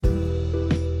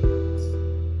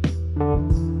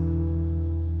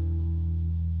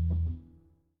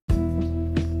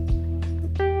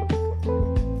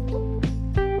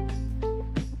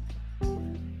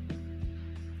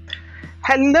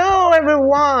Hello,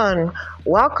 everyone.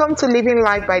 Welcome to Living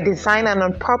Life by Design and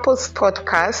on Purpose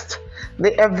podcast,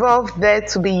 the Evolve There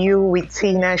to Be You with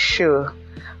Tina show.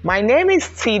 My name is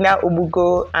Tina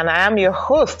Ubugo, and I am your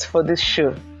host for this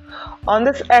show. On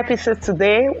this episode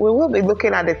today, we will be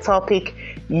looking at the topic,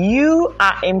 You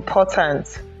Are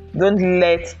Important. Don't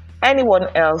let anyone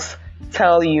else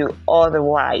tell you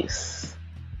otherwise.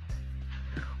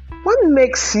 What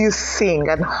makes you sing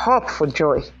and hop for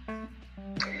joy?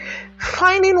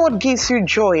 Finding what gives you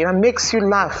joy and makes you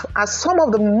laugh are some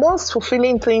of the most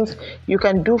fulfilling things you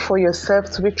can do for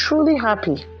yourself to be truly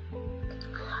happy.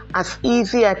 As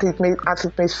easy as it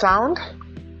may sound,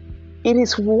 it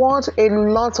is what a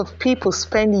lot of people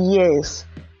spend years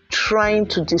trying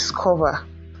to discover,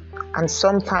 and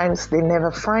sometimes they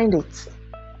never find it.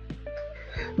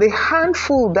 The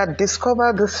handful that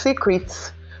discover the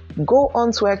secrets go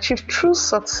on to achieve true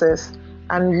success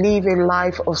and live a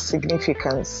life of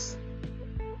significance.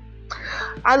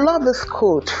 I love this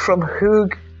quote from Hugh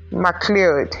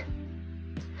MacLeod.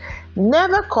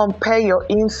 Never compare your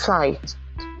inside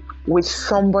with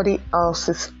somebody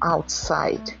else's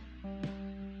outside.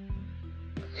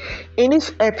 In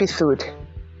this episode,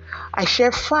 I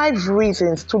share 5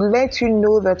 reasons to let you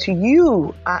know that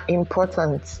you are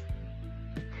important.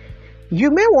 You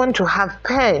may want to have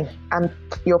pen and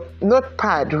your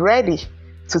notepad ready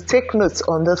to take notes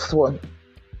on this one.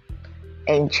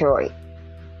 Enjoy.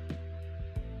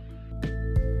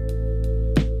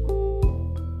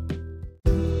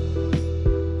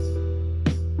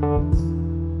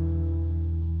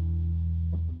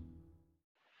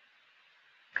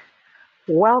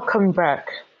 Welcome back.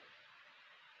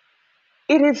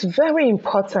 It is very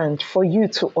important for you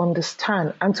to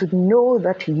understand and to know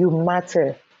that you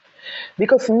matter,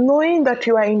 because knowing that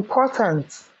you are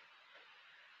important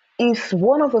is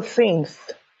one of the things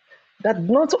that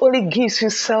not only gives you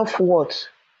self-worth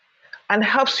and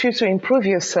helps you to improve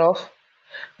yourself,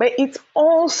 but it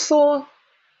also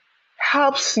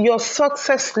helps your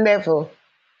success level.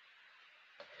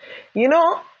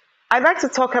 I'd like to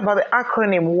talk about the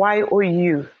acronym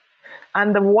YOU.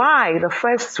 And the Y, the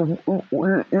first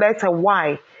letter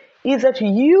Y, is that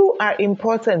you are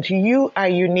important, you are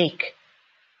unique.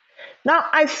 Now,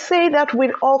 I say that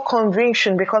with all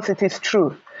conviction because it is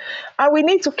true. And we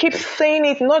need to keep saying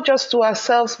it not just to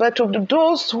ourselves, but to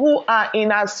those who are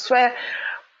in our sphere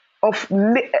of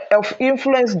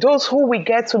influence, those who we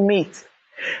get to meet.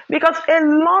 Because a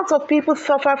lot of people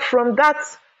suffer from that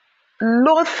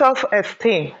low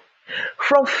self-esteem,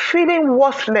 from feeling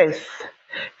worthless,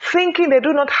 thinking they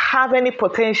do not have any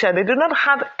potential, they do not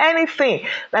have anything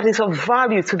that is of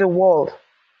value to the world.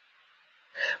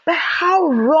 But how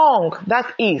wrong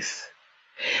that is.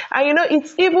 And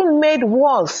it's even made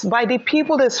worse by the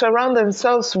people they surround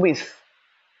themselves with,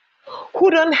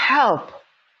 who don't help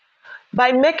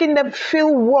by making them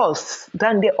feel worse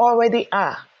than they already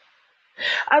are.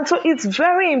 And so it's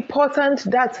very important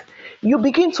that you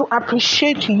begin to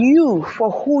appreciate you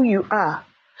for who you are,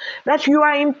 that you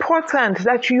are important,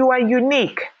 that you are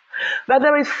unique, that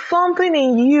there is something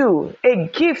in you, a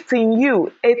gift in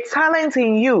you, a talent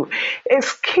in you, a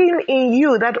skill in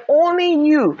you that only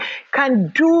you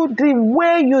can do the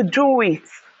way you do it.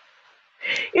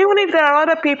 Even if there are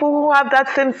other people who have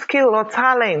that same skill or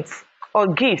talent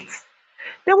or gift,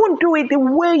 they won't do it the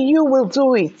way you will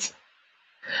do it.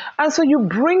 And so you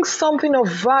bring something of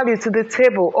value to the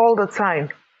table all the time.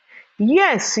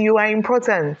 Yes, you are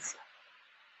important.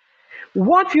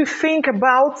 What you think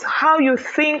about, how you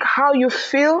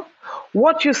feel,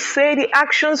 what you say, the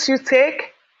actions you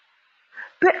take,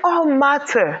 they all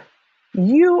matter.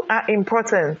 You are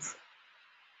important.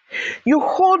 You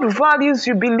hold values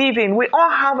you believe in. We all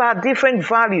have our different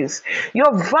values.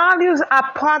 Your values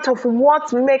are part of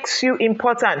what makes you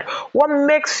important, what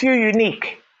makes you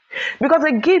unique. Because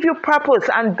they give you purpose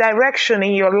and direction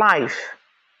in your life.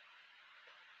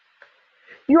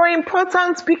 You are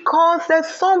important because there's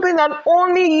something that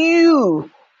only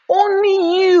you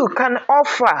can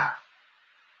offer.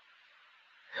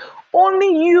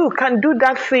 Only you can do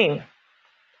that thing.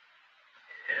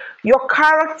 Your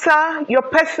character, your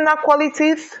personal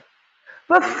qualities,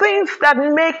 the things that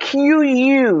make you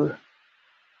you.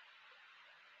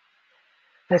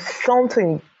 There's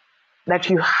something that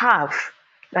you have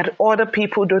that other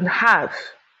people don't have.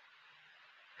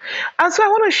 And so I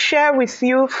want to share with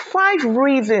you 5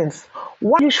 reasons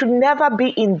why you should never be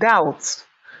in doubt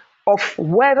of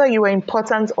whether you are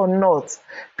important or not.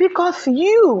 Because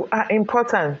you are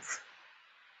important.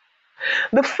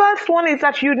 The first one is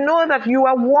that you know that you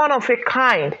are one of a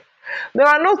kind. There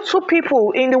are no 2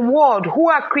 people in the world who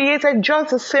are created just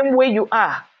the same way you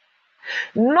are.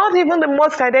 Not even the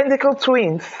most identical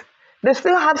twins. They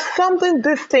still have something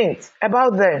distinct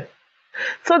about them.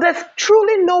 So there's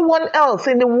truly no one else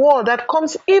in the world that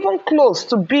comes even close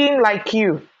to being like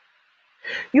you.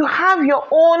 You have your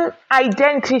own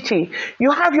identity.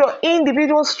 You have your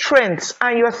individual strengths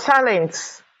and your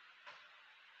talents.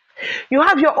 You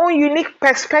have your own unique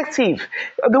perspective,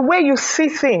 the way you see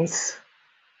things.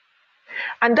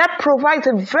 And that provides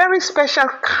a very special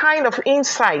kind of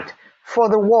insight for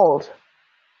the world.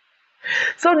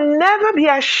 So never be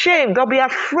ashamed or be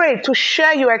afraid to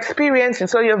share your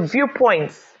experiences or your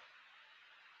viewpoints,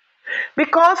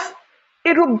 because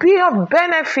it will be of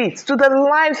benefit to the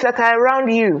lives that are around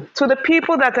you, to the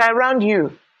people that are around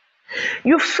you.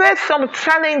 You face some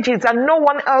challenges that no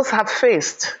one else has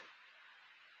faced.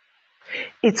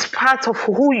 It's part of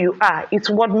who you are. It's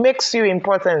what makes you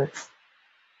important.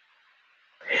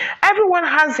 Everyone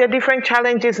has their different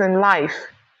challenges in life.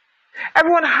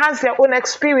 Everyone has their own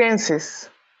experiences.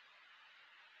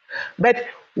 But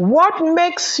what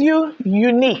makes you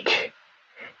unique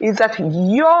is that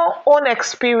your own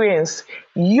experience,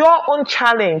 your own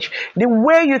challenge, the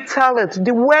way you tell it,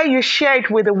 the way you share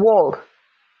it with the world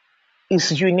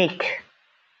is unique.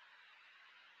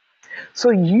 So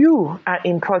you are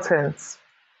important.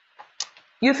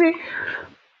 You see,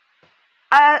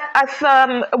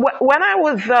 when I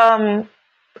was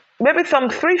maybe some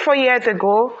 3-4 years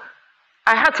ago,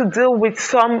 I had to deal with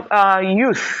some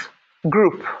youth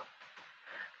group.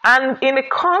 And in the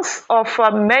course of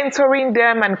mentoring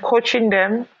them and coaching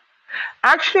them,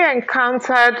 I actually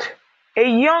encountered a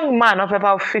young man of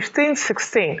about 15,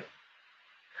 16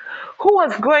 who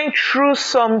was going through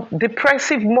some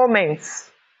depressive moments.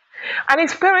 And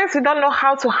his parents did not know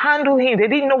how to handle him. They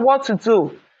didn't know what to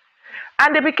do.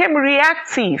 And they became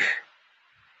reactive.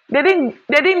 They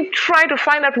didn't try to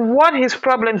find out what his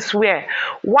problems were,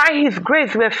 why his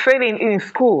grades were failing in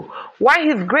school, why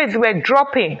his grades were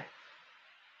dropping.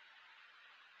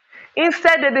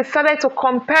 Instead, they decided to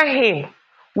compare him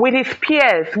with his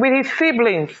peers, with his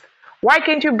siblings. Why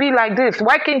can't you be like this?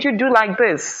 Why can't you do like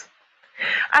this?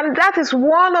 And that is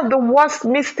one of the worst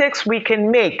mistakes we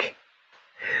can make.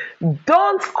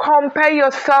 Don't compare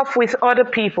yourself with other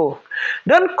people.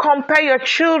 Don't compare your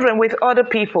children with other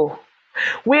people.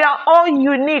 We are all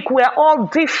unique. We are all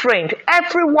different.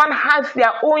 Everyone has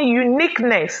their own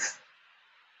uniqueness.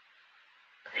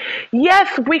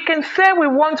 Yes, we can say we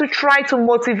want to try to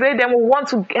motivate them, we want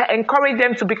to encourage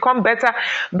them to become better,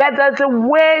 but there's a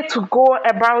way to go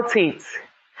about it.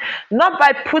 Not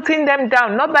by putting them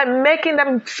down, not by making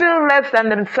them feel less than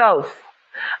themselves.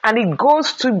 And it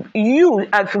goes to you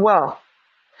as well.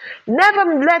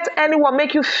 Never let anyone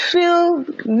make you feel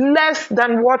less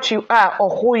than what you are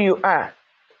or who you are.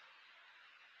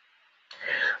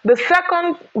 The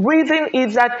second reason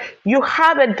is that you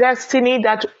have a destiny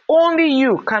that only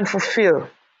you can fulfill.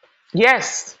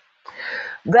 Yes,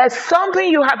 there's something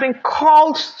you have been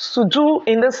called to do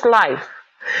in this life.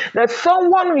 There's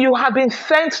someone you have been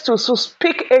sent to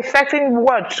speak a certain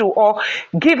word to or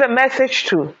give a message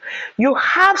to. You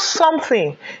have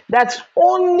something that's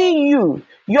only you,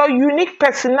 your unique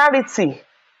personality,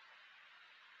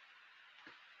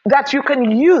 that you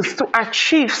can use to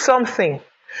achieve something.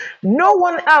 No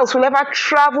one else will ever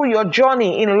travel your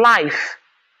journey in life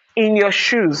in your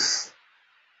shoes,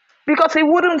 because it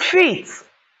wouldn't fit.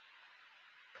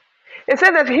 It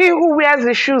said that he who wears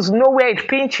the shoes knows where it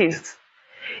pinches.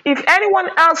 If anyone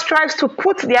else tries to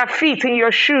put their feet in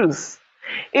your shoes,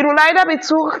 it will either be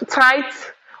too tight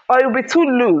or it will be too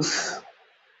loose,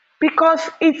 because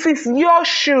it is your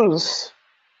shoes.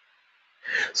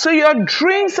 So your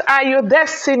dreams are your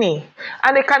destiny,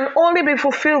 and they can only be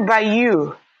fulfilled by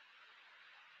you.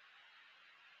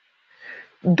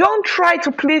 Don't try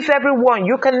to please everyone.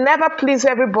 You can never please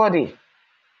everybody.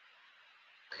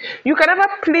 You can never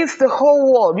please the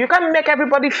whole world. You can't make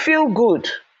everybody feel good.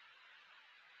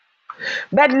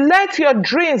 But let your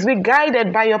dreams be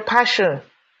guided by your passion.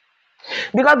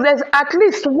 Because there's at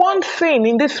least one thing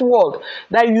in this world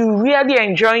that you really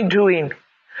enjoy doing.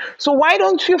 So why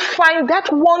don't you find that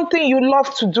one thing you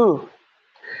love to do?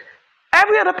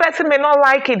 Every other person may not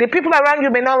like it. The people around you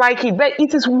may not like it. But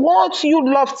it is what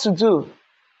you love to do.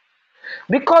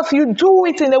 Because you do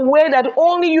it in a way that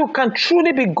only you can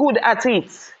truly be good at it.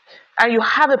 And you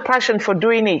have a passion for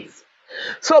doing it.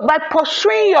 So by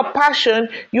pursuing your passion,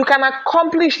 you can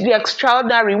accomplish the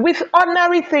extraordinary with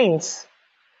ordinary things.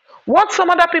 What some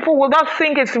other people will not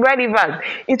think is relevant,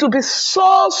 it will be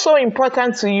so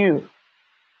important to you.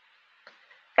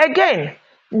 Again,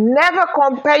 never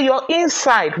compare your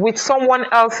inside with someone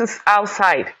else's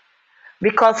outside,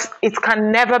 because it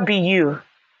can never be you.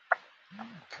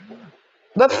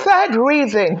 The third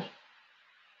reason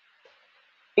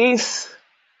is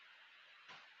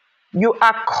you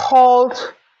are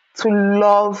called to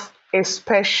love a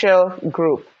special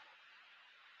group.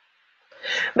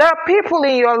 There are people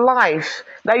in your life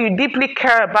that you deeply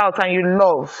care about and you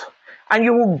love, and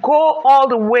you will go all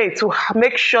the way to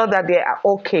make sure that they are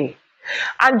okay.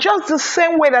 And just the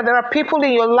same way that there are people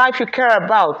in your life you care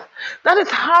about, that is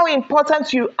how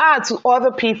important you are to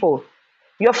other people.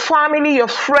 Your family, your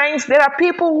friends, there are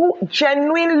people who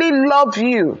genuinely love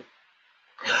you.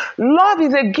 Love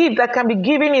is a gift that can be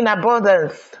given in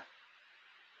abundance.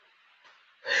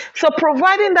 So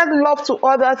providing that love to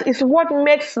others is what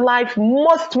makes life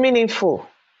most meaningful.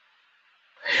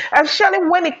 Especially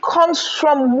when it comes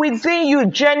from within you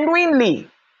genuinely.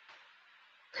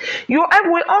 We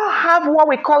all have what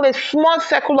we call a small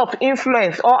circle of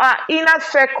influence, or our inner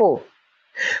circle.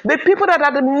 The people that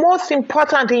are the most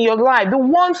important in your life, the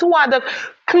ones who are the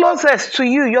closest to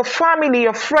you, your family,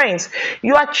 your friends,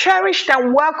 you are cherished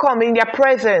and welcome in their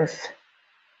presence.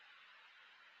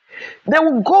 They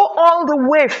will go all the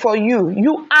way for you.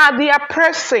 You are their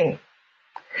person.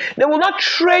 They will not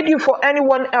trade you for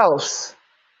anyone else.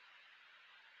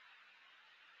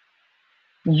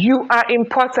 You are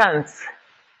important.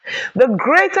 The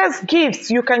greatest gift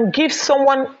you can give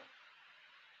someone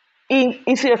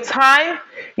is your time,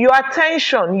 your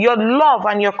attention, your love,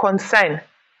 and your concern.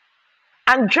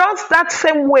 And just that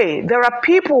same way, there are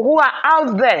people who are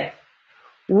out there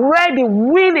ready,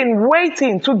 willing,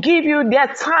 waiting to give you their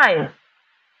time,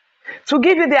 to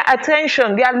give you their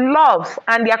attention, their love,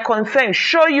 and their concern,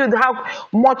 show you how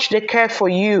much they care for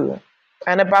you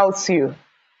and about you.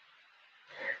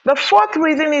 The fourth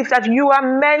reason is that you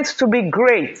are meant to be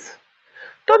great.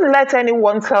 Don't let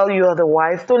anyone tell you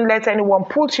otherwise. Don't let anyone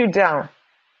put you down.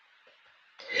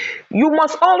 You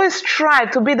must always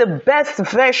strive to be the best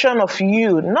version of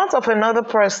you, not of another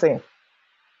person.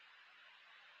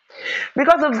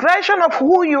 Because the version of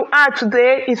who you are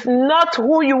today is not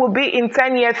who you will be in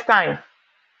 10 years' time.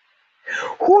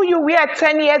 Who you were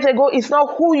 10 years ago is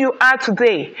not who you are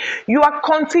today. You are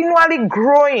continually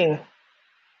growing.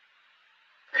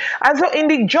 And so in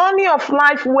the journey of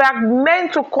life, we are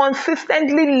meant to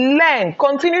consistently learn,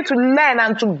 continue to learn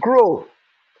and to grow.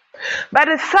 But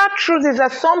the sad truth is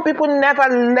that some people never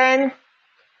learn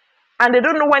and they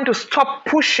don't know when to stop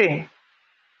pushing.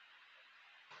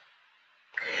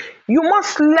 You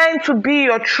must learn to be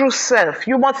your true self.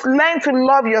 You must learn to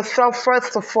love yourself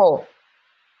first of all.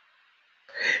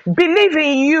 Believe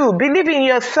in you, believe in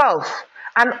yourself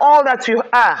and all that you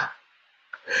are.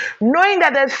 Knowing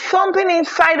that there's something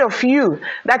inside of you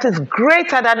that is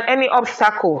greater than any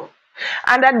obstacle,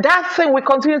 and that thing will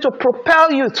continue to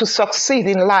propel you to succeed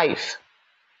in life.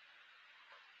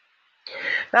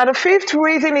 Now, the fifth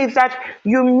reason is that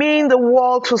you mean the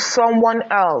world to someone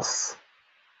else.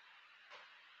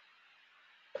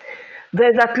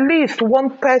 There's at least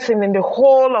one person in the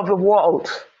whole of the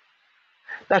world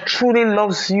that truly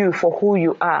loves you for who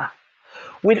you are.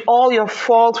 With all your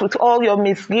faults, with all your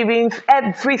misgivings,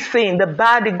 everything, the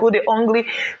bad, the good, the ugly,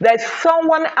 there's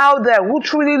someone out there who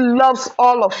truly loves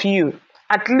all of you.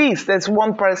 At least there's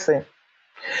one person.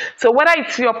 So whether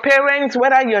it's your parents,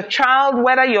 whether your child,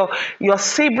 whether your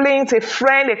siblings, a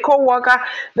friend, a co-worker,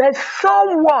 there's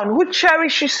someone who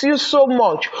cherishes you so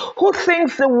much, who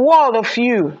thinks the world of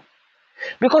you.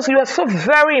 Because you are so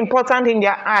very important in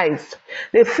their eyes.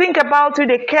 They think about you,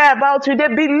 they care about you, they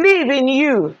believe in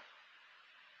you.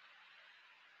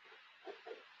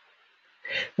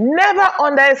 Never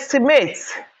underestimate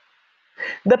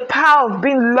the power of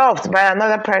being loved by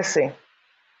another person.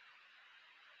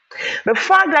 The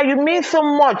fact that you mean so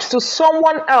much to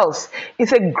someone else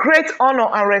is a great honor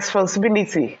and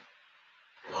responsibility.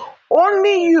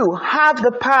 Only you have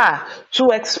the power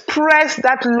to express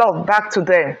that love back to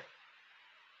them.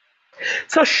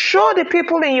 So show the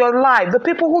people in your life, the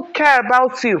people who care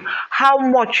about you, how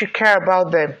much you care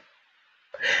about them.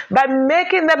 By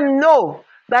making them know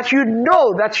that you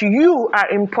are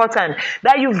important,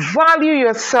 that you value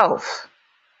yourself.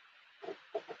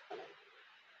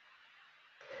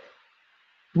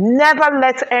 Never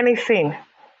let anything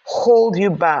hold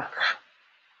you back.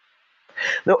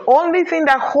 The only thing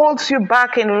that holds you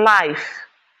back in life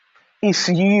is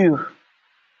you.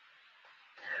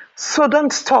 So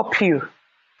don't stop you.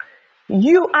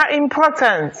 You are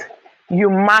important. You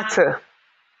matter.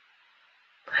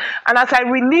 And as I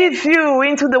release you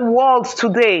into the world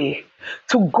today,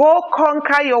 to go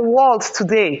conquer your worlds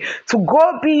today, to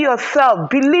go be yourself,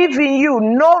 believe in you,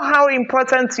 know how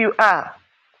important you are.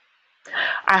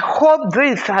 I hope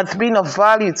this has been of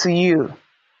value to you.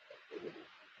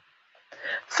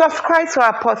 Subscribe to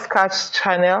our podcast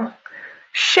channel.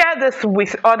 Share this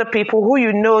with other people who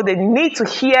you know they need to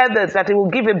hear this, that it will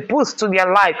give a boost to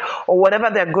their life or whatever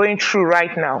they're going through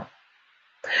right now.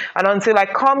 And until I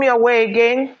come your way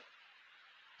again,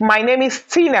 my name is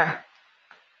Tina.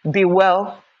 Be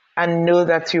well and know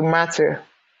that you matter.